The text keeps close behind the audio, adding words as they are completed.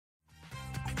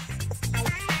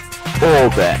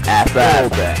Orbit FM.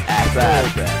 Orbit FM.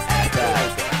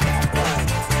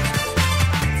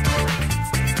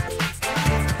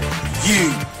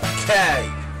 UK.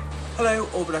 Hello,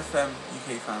 Orbit FM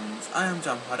UK fans. I am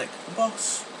Jan Paddock, the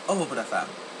boss of Orbit FM.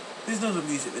 This is another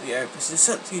music video. This is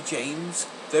Cynthia James,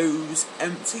 Those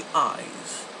Empty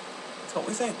Eyes. That's what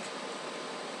we think.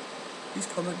 Please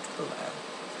comment below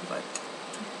if you'd like to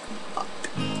up.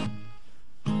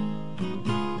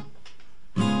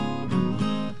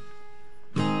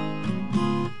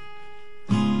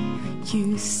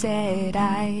 You said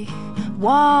I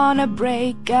wanna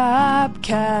break up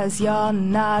 'cause you're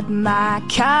not my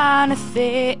kind of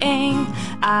thing.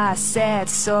 I said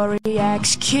sorry,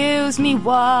 excuse me,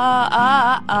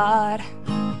 what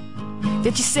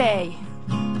did you say?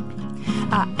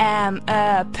 I am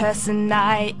a person,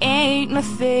 I ain't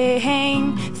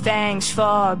nothing. Thanks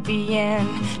for being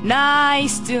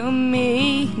nice to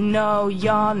me. No,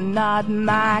 you're not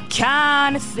my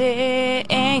kind of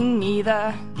thing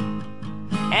either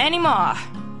anymore.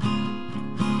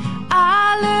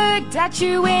 I looked at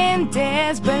you in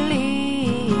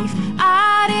disbelief.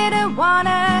 I didn't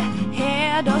wanna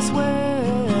hear those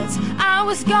words. I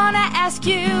was gonna ask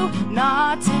you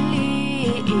not to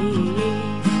leave.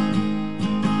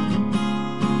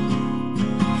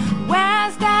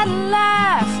 Where's that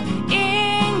love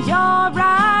in your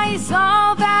eyes?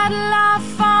 All that love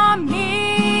for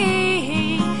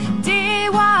me.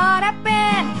 Did what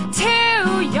happened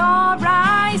to your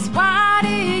eyes? Why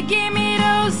did you give me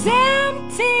those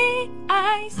empty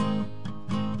eyes?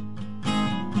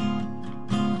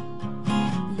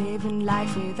 Living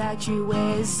life without you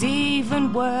is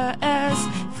even worse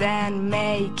than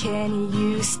making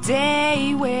you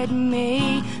stay with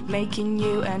me. Making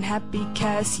you unhappy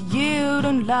 'cause you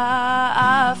don't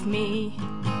love me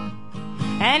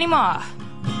anymore.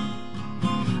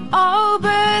 Oh,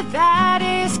 but that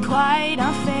is quite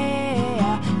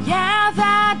unfair. Yeah,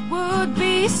 that would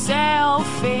be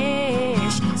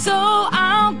selfish. So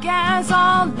I guess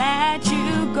I'll let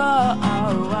you go.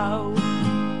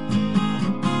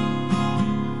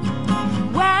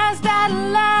 Where's that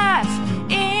love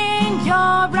in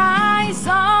your eyes?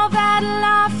 All that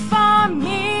love for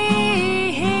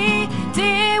me.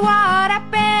 Did what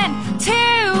happened to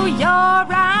your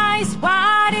eyes?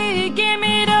 Why did you give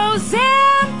me those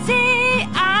empty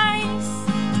eyes?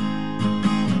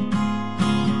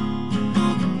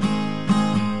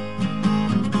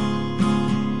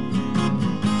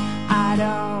 I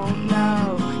don't know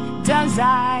those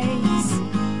eyes,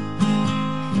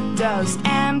 those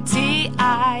empty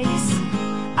eyes.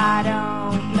 I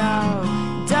don't know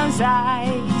those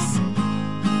eyes,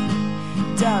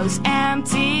 those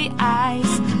empty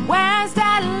eyes. Where's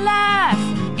that love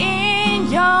in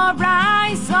your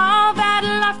eyes? All that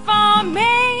love for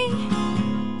me.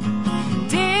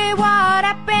 Did what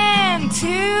happened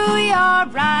to your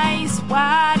eyes?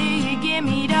 Why do you give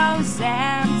me those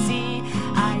empty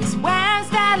eyes? Where's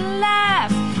that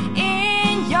love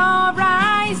in your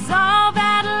eyes? All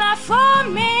that love for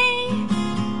me.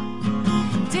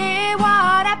 Did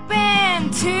what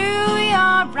happened to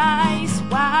your eyes?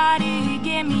 Why do you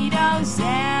give me those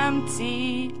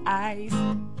empty eyes?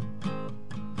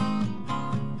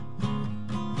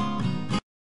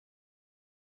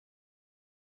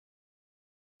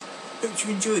 Hope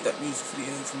you enjoyed that music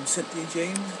video from Cynthia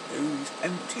James, Those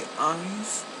Empty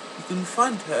Eyes. You can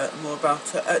find her and more about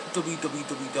her at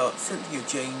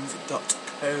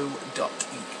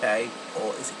www.cynthiajames.co.uk,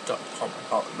 or is it .com? I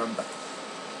can't remember.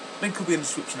 Link will be in the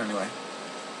description anyway.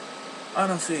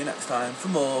 And I'll see you next time for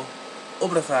more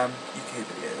Orbit FM UK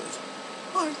videos.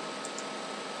 Bye.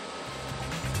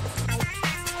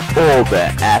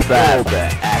 Orbit FM.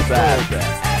 Orbit FM.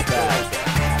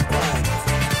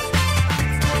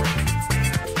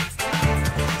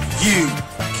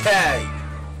 UK.